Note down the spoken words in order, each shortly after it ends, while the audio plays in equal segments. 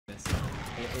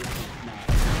It is not.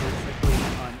 Physically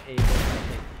unable to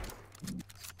hit you.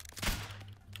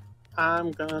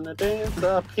 I'm gonna dance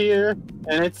up here,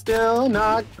 and it's still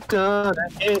not gonna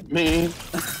hit me.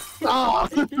 Oh!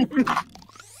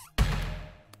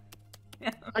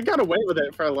 I got away with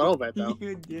it for a little bit, though.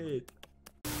 You did.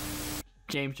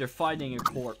 James, you're fighting a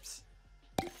corpse.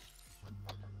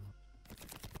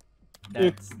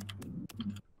 That's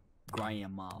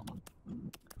Grandma.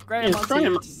 Grandma's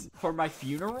here for my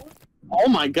funeral? Oh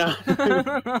my god.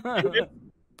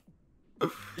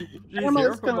 She's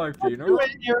here for my funeral?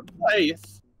 In your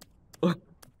place.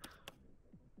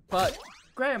 But,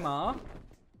 Grandma,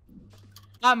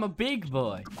 I'm a big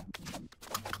boy.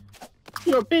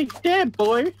 You're a big dead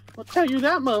boy. I'll tell you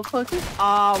that, motherfucker.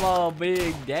 I'm a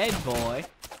big dead boy.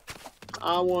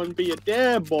 I wanna be a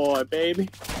dead boy, baby.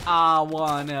 I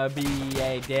wanna be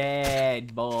a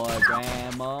dead boy,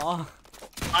 Grandma.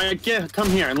 Come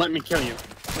here and let me kill you.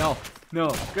 No,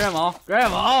 Grandma,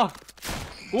 Grandma!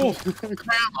 Ooh.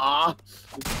 Grandma!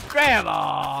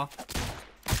 Grandma!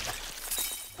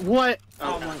 What?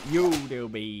 I want you to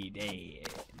be dead.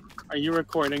 Are you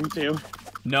recording too?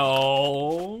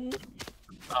 No.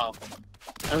 Oh.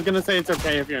 I was gonna say it's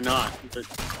okay if you're not, but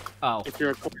if you're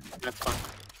recording, that's fine.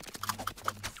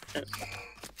 Okay.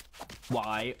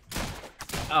 Why?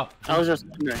 Oh. I was just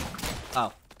wondering.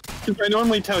 Oh. Because I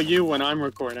normally tell you when I'm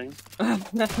recording.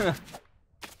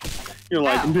 You're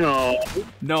like, no.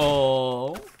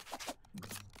 No.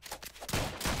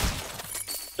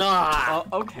 Ah.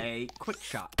 Oh, okay. Quick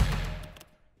shot.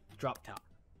 Drop top.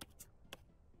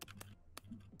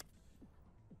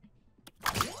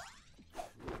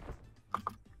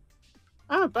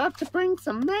 I'm about to bring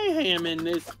some mayhem in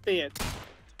this bit.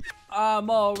 I'm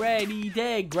already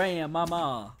dead,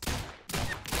 Grandmama.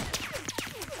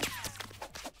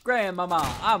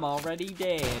 Grandmama, I'm already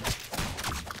dead.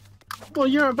 Well,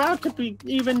 you're about to be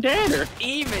even deader.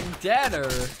 Even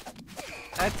deader?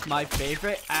 That's my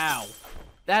favorite. Ow.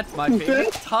 That's my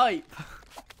favorite type.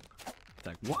 It's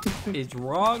like, what is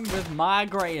wrong with my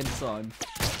grandson?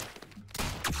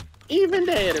 Even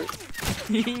deader.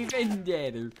 Even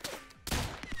deader.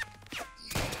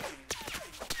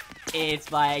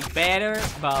 It's like better,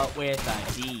 but with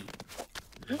a D.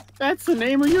 That's the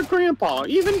name of your grandpa.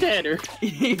 Even deader.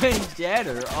 Even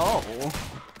deader? Oh.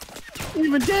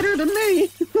 Even deader than me.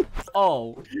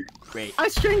 Oh. Great. I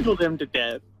strangled him to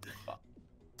death.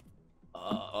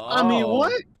 I mean,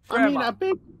 what? Grandma. I mean, I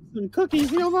baked some cookies.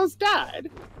 He almost died.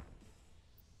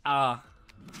 Huh.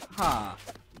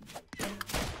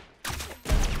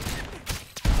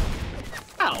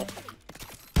 Ow.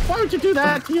 Why would you do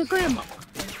that to your grandma?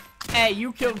 Hey,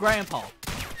 you killed Grandpa.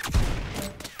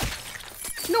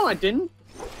 No, I didn't.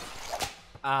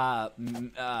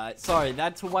 Sorry,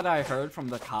 that's what I heard from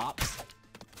the cops.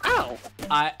 Ow.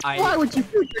 Why would you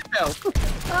shoot yourself?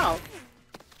 Ow.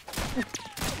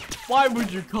 Why would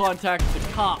you contact the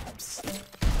cops?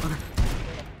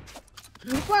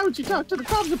 Why would you talk to the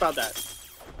cops about that?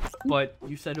 But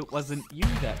you said it wasn't you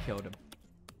that killed him.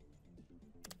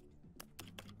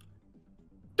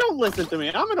 Don't listen to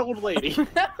me. I'm an old lady.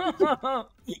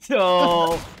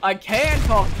 So, I can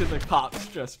talk to the cops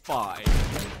just fine.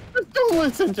 Don't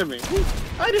listen to me.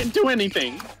 I didn't do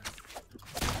anything.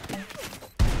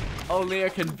 Only a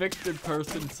convicted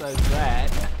person says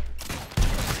that.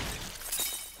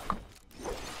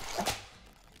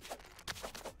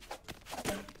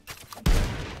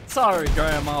 Sorry,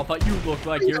 Grandma, but you look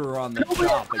like you were on the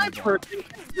chopping block.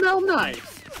 Smell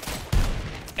nice.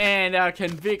 And a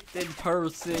convicted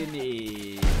person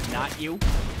is not you?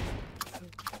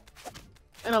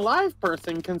 And a live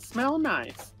person can smell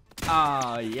nice.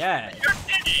 Yes.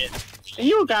 And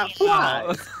you got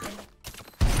flies.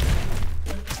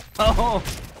 Oh,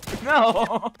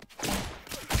 no.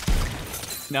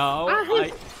 No,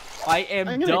 I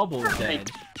am double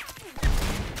dead.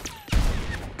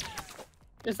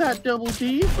 Is that double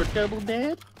D for double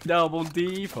dead? Double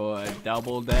D for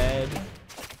double dead.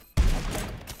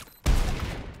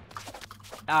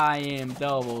 I am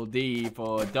double D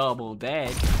for double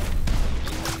dead.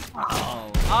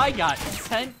 Oh, I got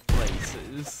sent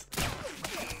places.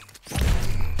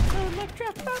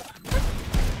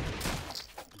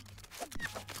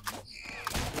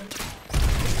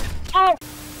 Oh!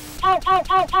 Oh, oh,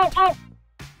 oh, oh, oh!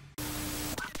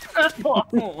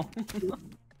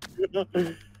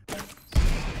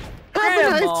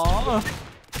 Grandma!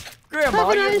 Grandma,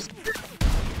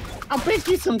 I'll bake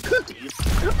you some cookies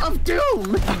of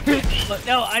doom!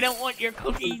 No, I don't want your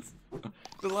cookies!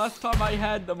 The last time I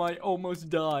had them, I almost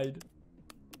died.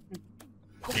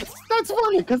 That's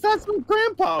funny, because that's what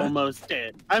Grandpa almost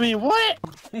did. I mean, what?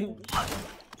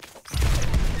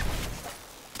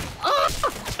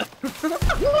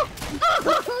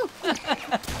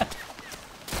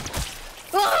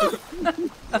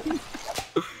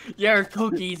 Your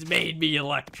cookies made me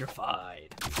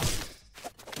electrified.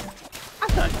 I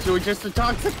thought you were just a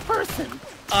toxic person.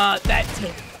 That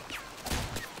too.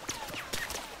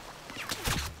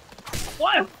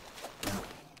 What?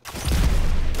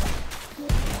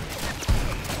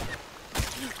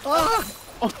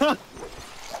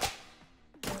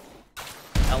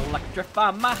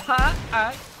 Electrify my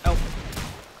heart. Oh.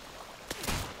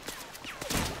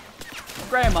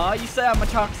 Grandma, you say I'm a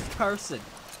toxic person.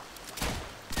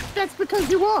 That's because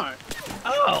you are.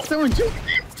 Oh. So enjoy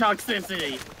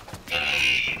toxicity.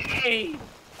 Hey.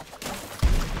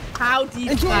 How do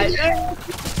you enjoy no.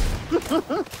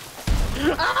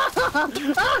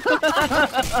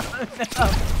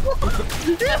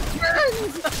 It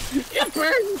burns! It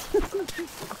burns!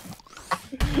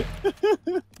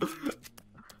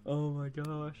 Oh my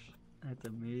gosh. That's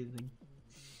amazing.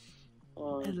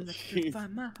 Oh, electrify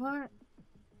my heart.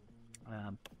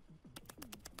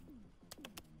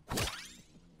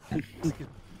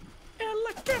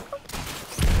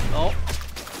 Oh.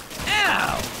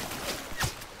 Ow!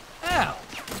 Ow!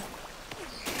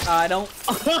 I don't.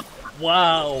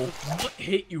 Wow. What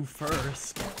hit you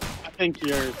first? I think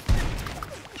yours.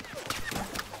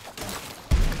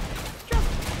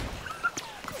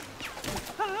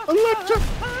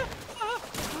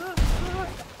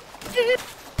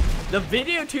 The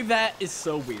video to that is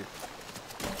so weird.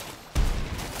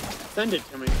 Send it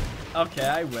to me. Okay,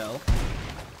 I will.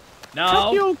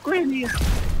 No. Your granny.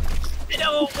 I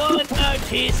don't want a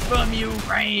kiss from you,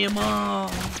 Grandma.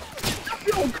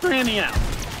 Your granny out.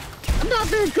 I'm not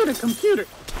very good at computers.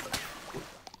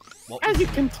 As you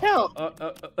can tell.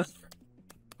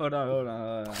 Hold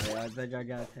on. I think I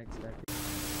got a text back.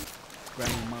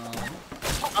 Grandma.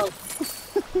 Oh.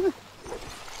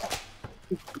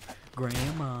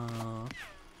 Grandma.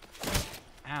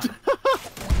 Ow.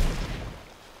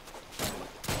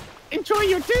 Enjoy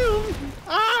your doom.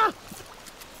 Ah.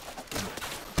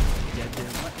 Yeah,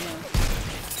 damn what now?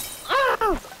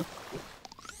 Ah.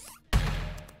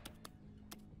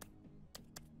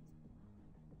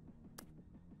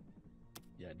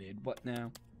 Yeah, dude. What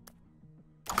now?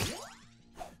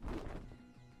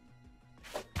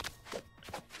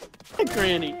 Hey,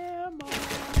 Granny.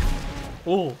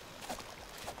 Oh.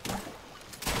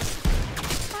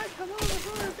 Come over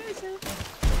for a visit.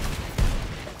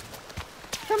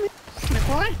 Come here,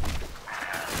 boy.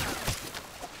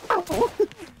 Oh.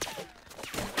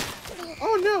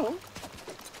 Oh no.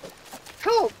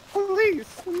 Help!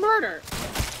 Police! Murder!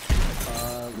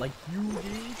 Like you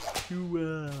did to,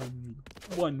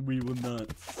 one we will not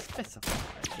specify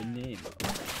the name of.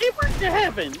 He went to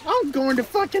heaven! I'm going to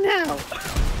fucking hell!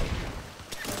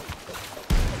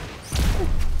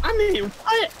 I mean,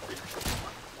 what?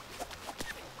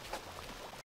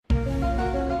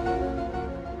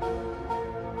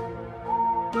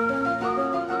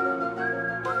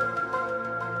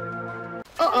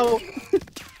 Uh-oh!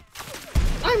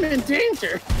 I'm in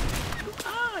danger!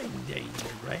 I'm in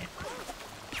danger, right?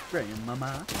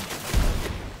 Grandmama.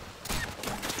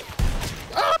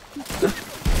 Ah!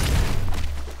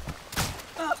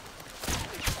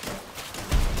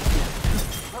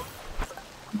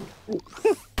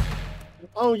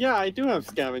 Oh yeah, I do have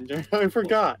scavenger. I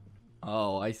forgot.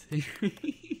 Oh, I see.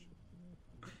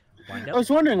 I was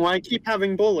wondering why I keep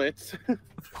having bullets.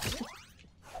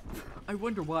 I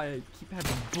wonder why I keep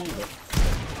having bullets.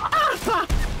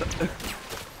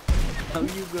 How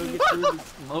you gonna get through the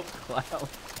smoke cloud?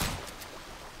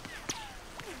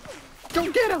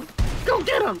 Go get him! Go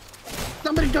get him!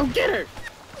 Somebody go get her!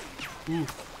 Oof.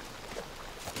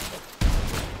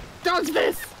 Dodge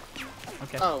this!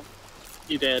 Okay. Oh,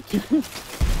 you did.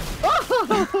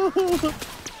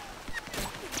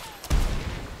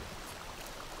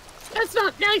 That's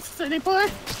not nice, Sonny boy!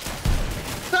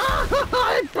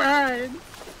 It burns!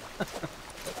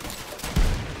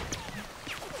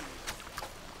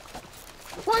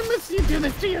 Why must you do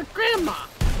this to your grandma?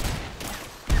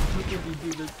 How could you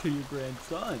do this to your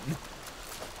grandson?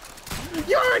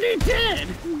 You already did!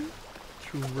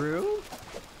 True?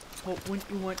 But wouldn't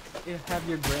you want to have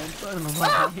your grandson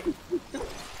alive?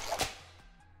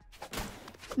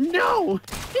 No!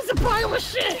 He's a pile of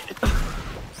shit!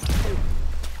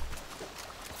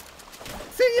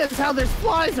 See, as how there's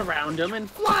flies around him, and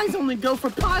flies only go for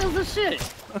piles of shit!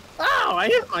 Ow, I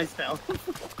hit myself!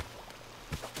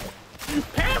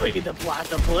 Parry the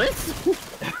platypus!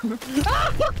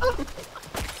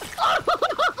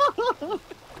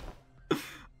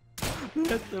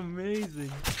 That's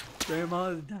amazing.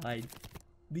 Grandma died.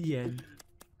 The end.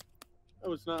 I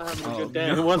was not having a good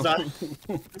day, was I?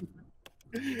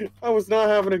 I was not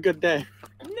having a good day.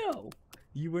 No,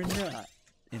 you were not.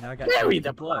 And I got Bury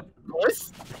the blood,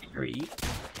 boys. Bury.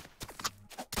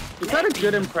 Is that a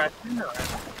good impression? Or...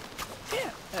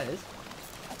 Yeah, that is.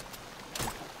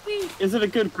 Is it a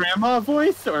good grandma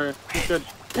voice or a good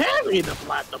bury the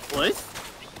platypus?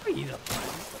 Bury the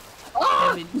platypus.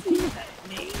 Ah! Haven't seen that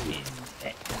name in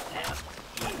that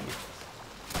years.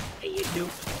 How you do?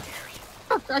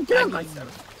 I got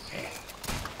myself.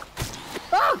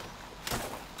 Ah!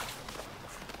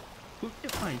 Look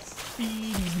at my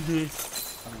speediness.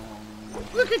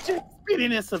 Look at your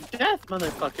speediness of death,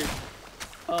 motherfucker.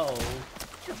 Oh,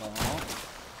 come on.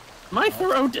 My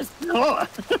throat is sore.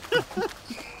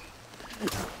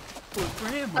 Well,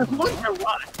 Grandma. I wonder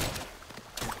why.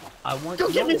 I want go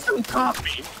get me some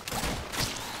coffee.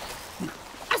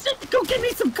 I said, go get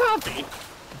me some coffee.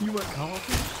 You want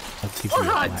coffee? I'll give or you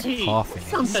hot black tea. coffee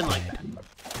Something instead. like that.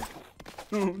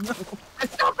 Oh no.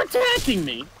 Stop attacking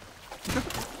me.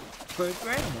 But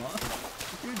Grandma,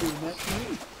 you're doing that to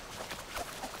me.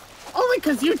 Only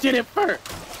because you did it first.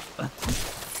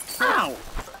 Ow.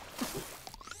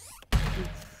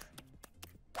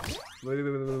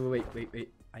 Wait.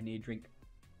 I need a drink.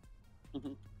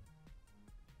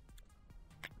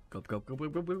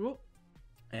 Go.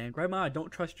 And Grandma, I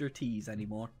don't trust your teas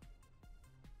anymore.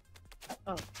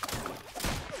 Oh.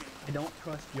 I don't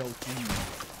trust your teas.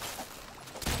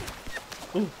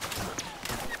 Ooh.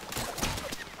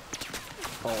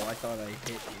 Oh, I thought I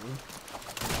hit you.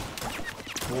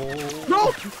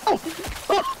 No!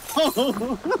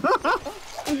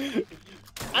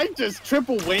 I just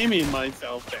triple whammied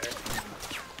myself there.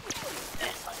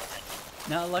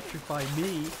 Now electrify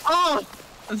me. Oh!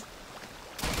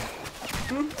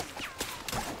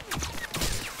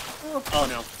 Oh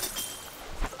no.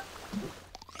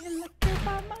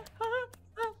 Electrify my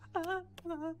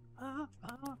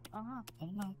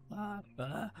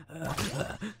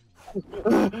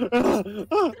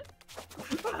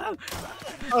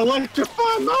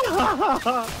Electrify my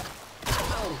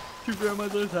To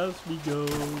Grandmother's house we go.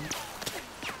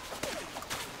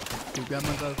 To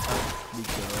Grandmother's house we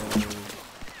go.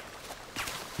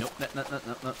 Nope,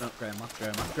 no,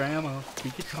 Grandma. We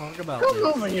can talk about Come this.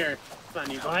 over here,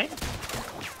 funny boy.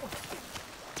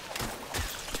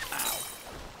 Ow.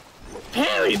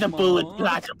 Parry the bullet,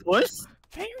 platypus.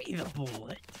 Parry the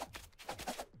bullet.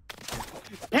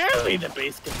 Parry the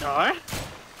bass guitar.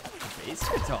 Bass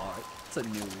guitar. It's a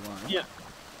new one. Yeah.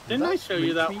 Didn't I show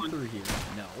you that one? Through here?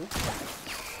 No.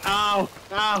 Ow!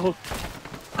 Ow!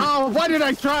 Ow! Why did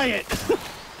I try it?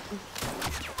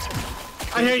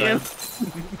 I hate you.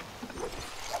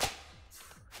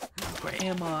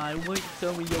 Grandma, I want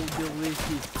some of your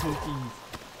delicious cookies.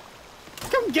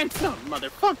 Come get some,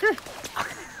 motherfucker.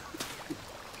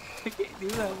 I can't do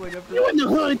that when I'm You in the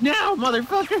hood now,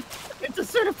 motherfucker. It's a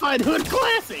certified hood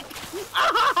classic.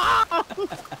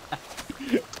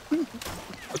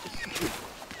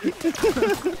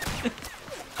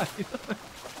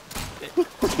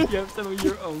 You have some of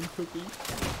your own cookies.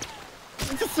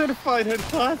 It's a certified hood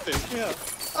classic, yeah.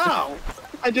 Oh,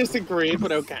 I disagree,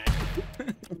 but okay.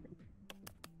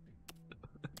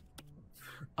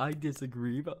 I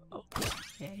disagree, but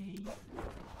okay.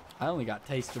 I only got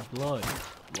taste of blood.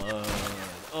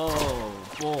 Oh,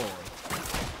 boy.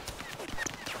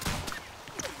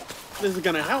 This is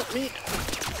gonna help me.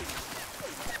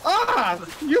 Ah!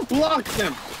 You blocked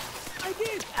him! I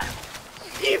did!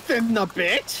 Ethan the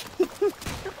bitch!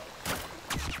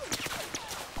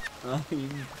 I'm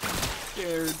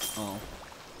scared. Oh.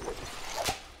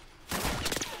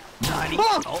 Nani?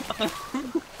 Oh.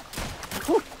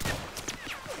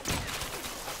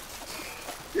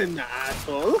 An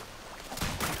asshole.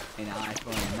 An eye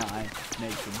for an eye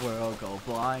makes the world go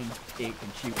blind. It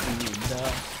can shoot me in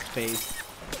the face.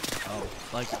 Oh,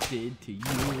 like it did to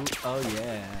you. Oh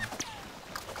yeah.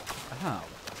 How?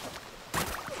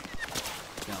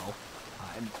 No.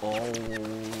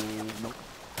 Nope.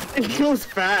 It goes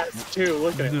fast too,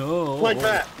 look at it. No. Like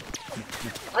that.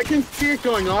 I can see it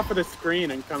going off of the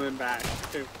screen and coming back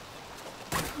too.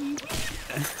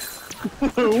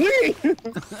 Wee!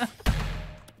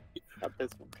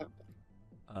 Abysmal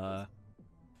countdown.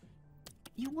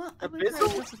 You want Abysmal?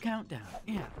 Abysmal countdown?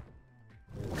 Yeah.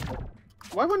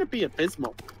 Why wouldn't it be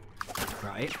abysmal?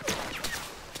 Right?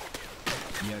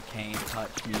 You can't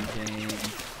touch me, James.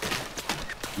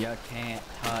 You can't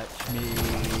touch me.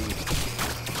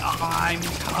 I'm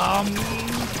coming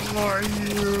for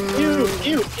you.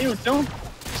 Ew, don't.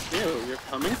 Ew, you're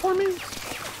coming for me?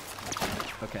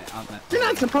 Okay, I'm not. You're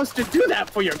not supposed to do that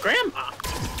for your grandma.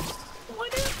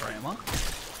 What is Grandma?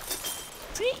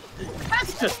 See?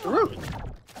 That's just rude.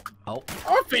 Oh.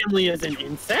 Our family isn't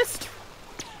incest.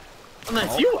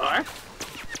 Unless you are.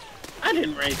 I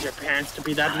didn't raise your parents to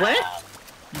be that way.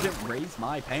 You didn't raise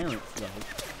my parents, though.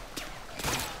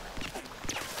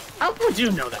 How would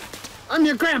you know that? I'm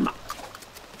your grandma.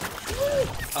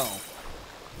 Oh.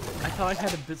 I thought I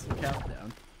had Abyssal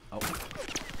Countdown. Oh.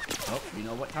 Oh, you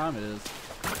know what time it is.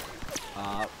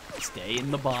 Stay in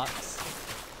the box.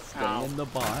 Stay in the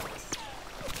box.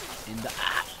 In the...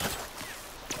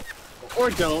 Or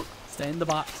don't. Stay in the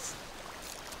box.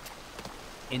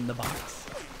 In the box.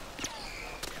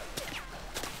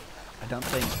 I don't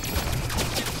think...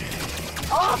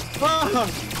 Oh!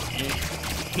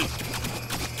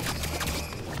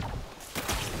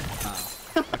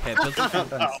 Okay, Abyssal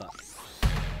Countdown sucks.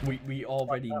 We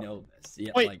already know this.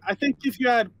 Yeah, wait, like... I think if you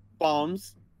had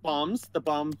bombs, the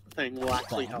bomb thing will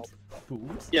actually help.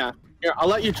 Bombs? Yeah. Here, I'll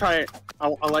let you try it.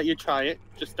 I'll let you try it.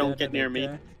 Just don't get near me.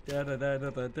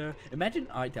 Imagine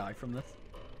I die from this.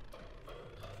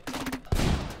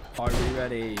 Are we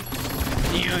ready?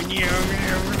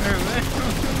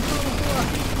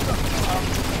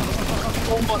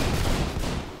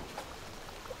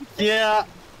 Yeah,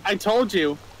 I told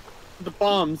you. The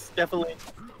bombs, definitely.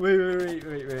 Wait.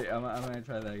 I'm gonna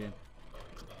try that again.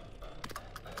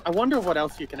 I wonder what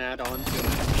else you can add on to it.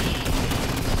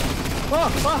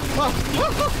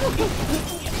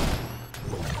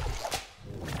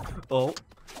 Oh.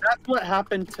 That's what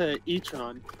happened to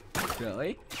Etron.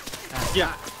 Really?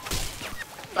 Yeah.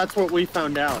 That's what we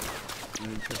found out.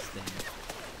 Interesting.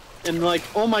 And like,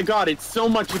 oh my god, it's so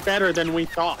much better than we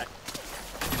thought.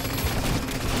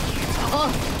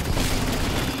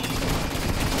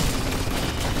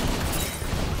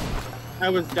 I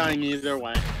was dying either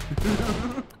way.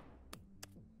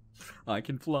 I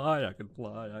can fly, I can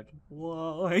fly, I can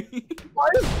fly. Why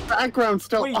is the background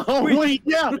still? Wait,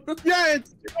 yeah,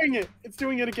 it's doing it. It's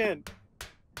doing it again.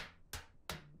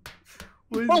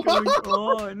 What is going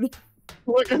on?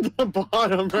 Look at the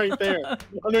bottom right there,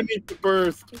 underneath the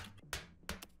burst.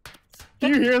 Do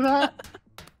you hear that?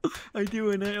 I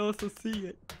do, and I also see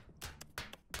it.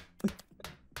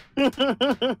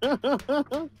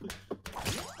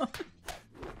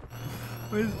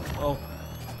 Oh,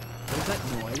 what is that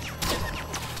noise?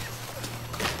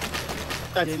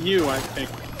 That's you, I think.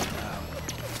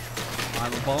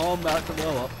 I'm a bomb about to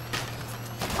blow up.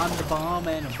 I'm the bomb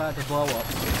and I'm about to blow up.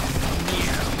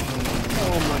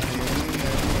 Oh my god.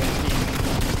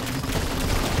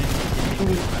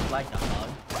 I'd like a hug.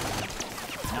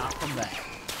 Not from that.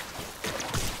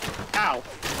 Ow.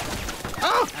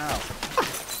 Oh! Ow.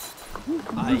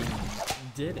 I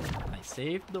did it. I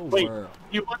saved the world.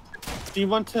 Do you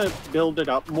want to build it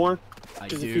up more? I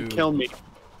do. Because if you kill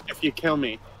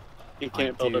me, you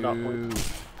can't build it up more.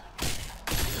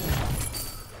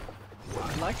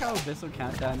 I like how Abyssal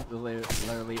Countdown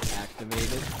literally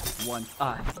activated once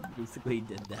I basically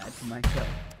did that to myself.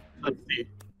 Let's see.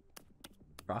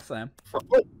 Cross Slam.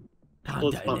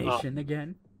 Oh. Detonation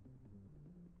again?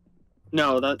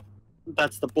 No,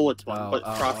 that's the bullets one, but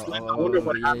Cross Slam. I wonder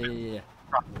what happened. Yeah.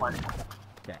 Cross Slam.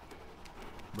 Okay.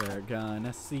 We're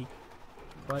gonna see.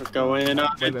 We're going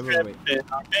up in our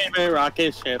baby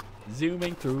rocket ship.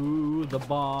 Zooming through the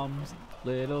bombs,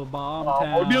 little bomb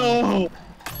town. Oh no!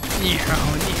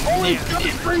 Oh, it's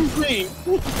gonna freeze me!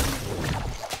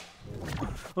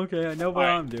 Okay, I know what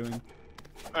I'm doing.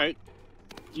 Alright.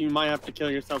 You might have to kill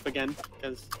yourself again,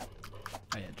 because...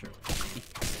 Oh yeah, true.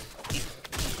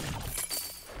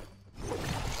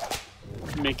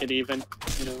 Make it even,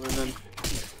 you know, and then...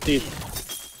 See.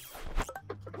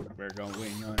 We're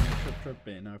going on a trip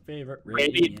in our favorite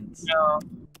radiance. No.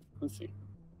 Let's see.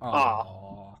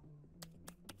 Aww.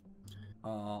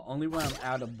 Only when I'm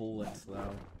out of bullets,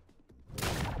 though.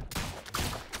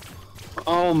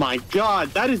 Oh my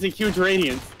god, that is a huge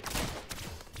radiance.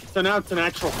 So now it's an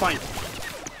actual fight.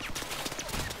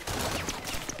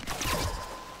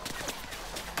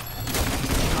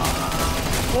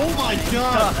 Oh my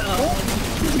god!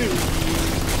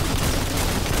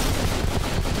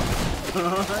 I'm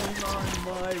on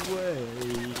my way.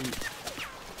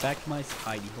 Back to my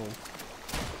hidey hole.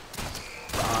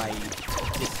 I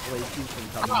displaced you from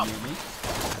coming near me.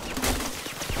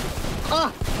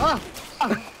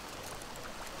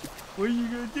 What are you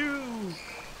gonna do,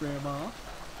 Grandma?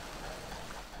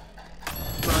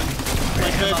 Run.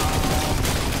 Grandma.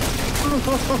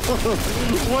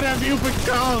 What have you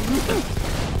become?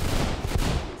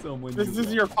 Someone. This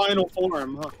is your final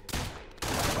form, huh?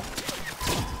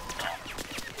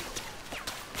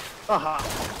 Haha.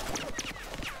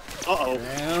 Uh-oh.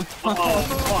 Uh-oh.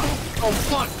 Fuck. Oh,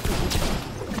 fuck.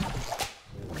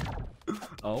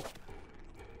 Oh.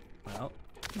 Well,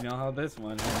 you know how this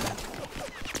one ends.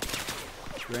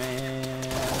 Grandma.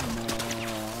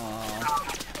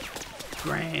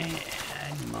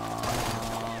 Grandma.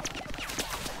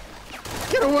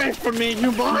 Get away from me,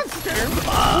 you monster!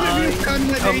 What have you done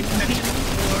with Ethan?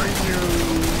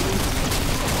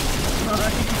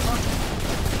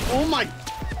 Oh my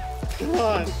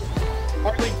god!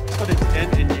 Harley, put it